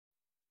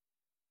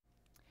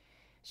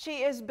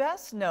She is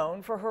best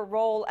known for her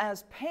role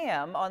as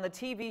Pam on the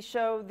TV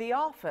show The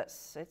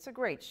Office. It's a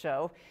great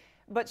show,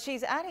 but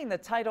she's adding the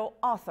title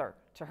author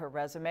to her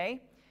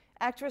resume.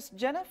 Actress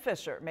Jenna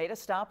Fishcher made a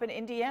stop in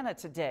Indiana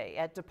today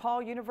at Depauw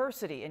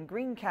University in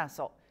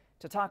Greencastle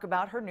to talk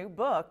about her new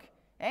book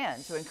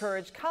and to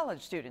encourage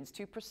college students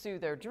to pursue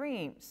their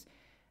dreams.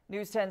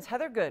 News 10's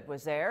Heather Good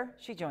was there.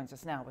 She joins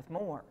us now with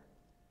more.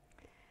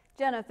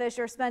 Jenna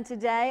Fishcher spent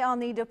today on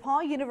the Depauw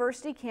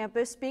University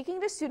campus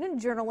speaking to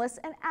student journalists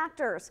and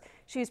actors.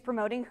 She's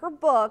promoting her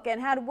book and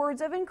had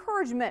words of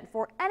encouragement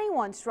for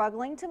anyone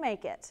struggling to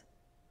make it.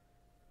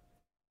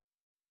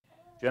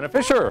 Jenna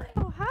Fishcher.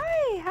 Oh,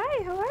 hi,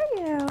 how are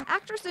you?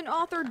 Actress and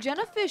author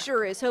Jenna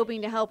Fishcher is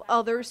hoping to help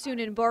others soon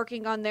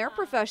embarking on their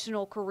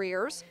professional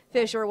careers.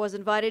 Fishcher was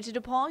invited to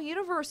Depauw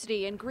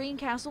University in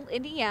Greencastle,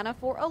 Indiana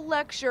for a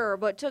lecture,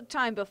 but took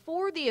time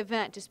before the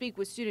event to speak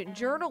with student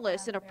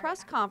journalists in a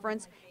press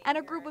conference and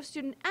a group of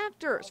student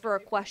actors for a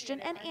question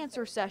and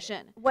answer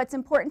session. What's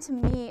important to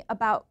me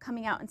about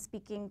coming out and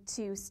speaking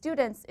to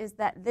students is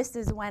that this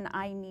is when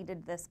I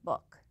needed this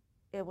book.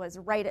 It was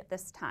right at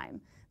this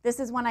time. This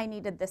is when I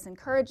needed this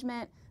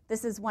encouragement.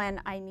 This is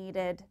when I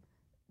needed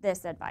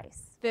this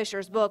advice.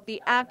 Fishcher's book,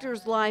 The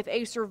Actor's Life,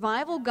 A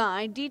Survival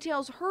Guide,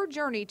 details her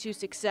journey to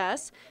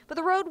success, but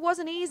the road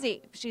wasn't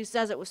easy. She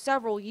says it was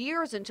several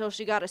years until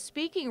she got a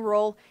speaking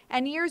role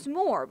and years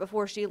more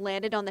before she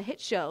landed on the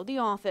hit show, The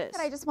Office.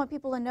 I just want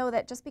people to know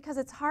that just because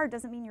it's hard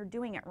doesn't mean you're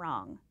doing it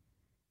wrong.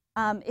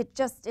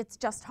 It's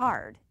just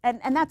hard,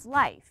 and that's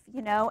life,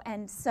 you know.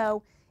 And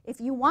so if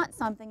you want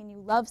something and you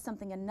love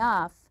something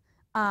enough,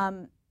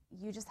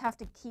 you just have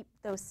to keep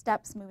those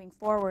steps moving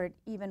forward,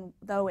 even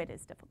though it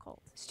is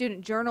difficult.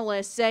 Student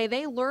journalists say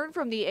they learned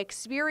from the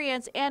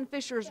experience and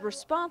Fishcher's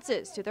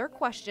responses to their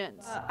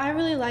questions. I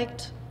really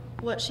liked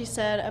what she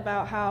said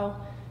about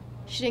how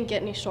she didn't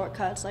get any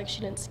shortcuts, like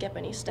she didn't skip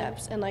any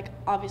steps, and like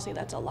obviously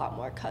that's a lot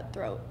more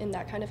cutthroat in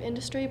that kind of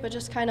industry, but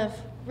just kind of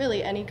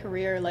really any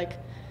career, like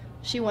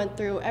she went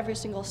through every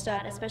single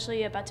step.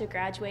 Especially about to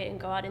graduate and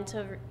go out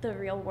into the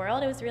real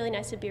world, it was really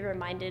nice to be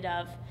reminded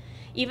of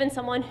even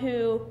someone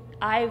who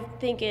I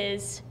think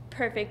is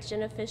perfect,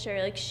 Jenna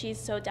Fishcher. Like, she's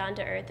so down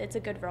to earth. It's a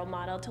good role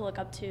model to look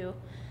up to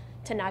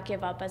not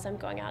give up as I'm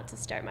going out to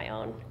start my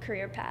own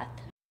career path.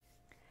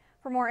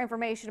 For more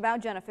information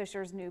about Jenna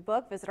Fishcher's new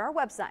book, visit our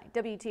website,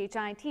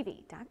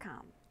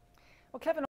 WTHI-TV.com. Well, Kevin.